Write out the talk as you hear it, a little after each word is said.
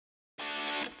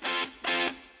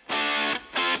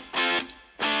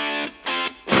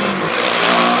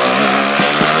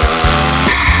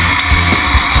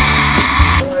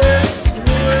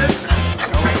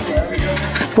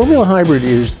Formula Hybrid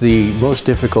is the most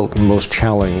difficult and most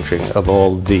challenging of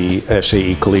all the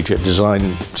SAE Collegiate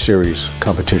Design Series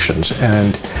competitions,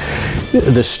 and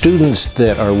the students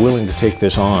that are willing to take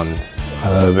this on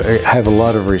have a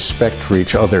lot of respect for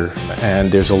each other,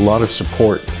 and there's a lot of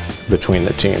support between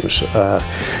the teams.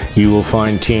 You will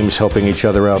find teams helping each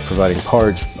other out, providing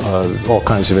parts, all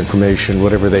kinds of information,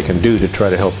 whatever they can do to try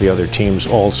to help the other teams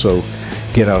also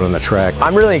get out on the track.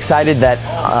 I'm really excited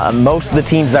that most of the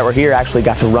teams that were here actually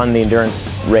got to run the endurance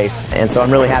race, and so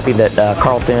I'm really happy that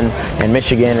Carleton and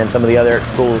Michigan and some of the other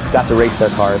schools got to race their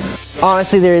cars.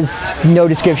 Honestly, there's no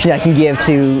description I can give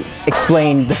to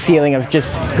explain the feeling of just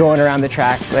going around the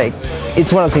track. Like,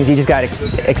 it's one of those things you just got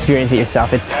to experience it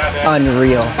yourself. It's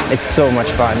unreal. It's so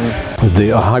much fun.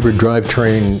 The hybrid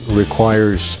drivetrain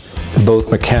requires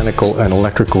both mechanical and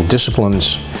electrical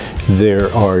disciplines.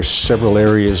 There are several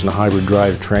areas in a hybrid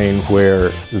drivetrain where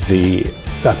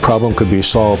that problem could be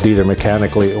solved either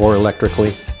mechanically or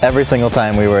electrically. Every single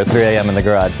time we were at 3 a.m. in the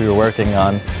garage, we were working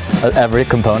on every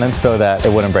component so that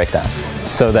it wouldn't break down,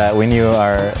 so that we knew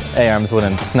our A-arms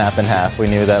wouldn't snap in half, we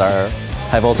knew that our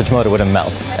high voltage motor wouldn't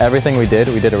melt. Everything we did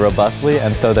it robustly,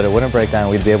 and so that it wouldn't break down,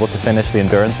 we'd be able to finish the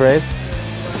endurance race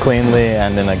cleanly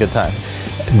and in a good time.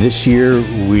 This year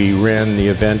we ran the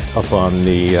event up on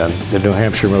the New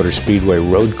Hampshire Motor Speedway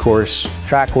road course.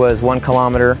 Track was 1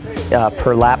 kilometer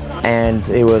per lap, and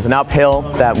it was an uphill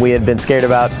that we had been scared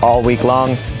about all week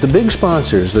long. The big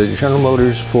sponsors, the General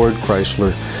Motors, Ford,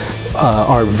 Chrysler,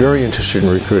 are very interested in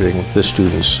recruiting the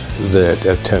students that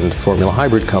attend Formula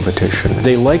Hybrid competition.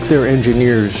 They like their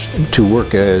engineers to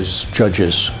work as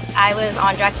judges. I was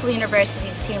on Drexel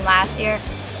University's team last year.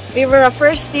 We were a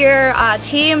first-year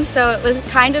team, so it was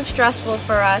kind of stressful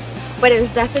for us, but it was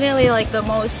definitely like the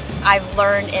most I've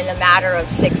learned in a matter of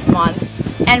 6 months.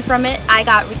 And from it, I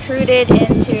got recruited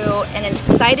into an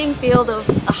exciting field of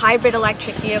hybrid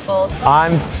electric vehicles.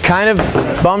 I'm kind of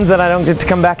bummed that I don't get to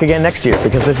come back again next year,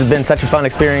 because this has been such a fun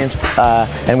experience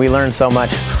and we learned so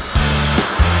much.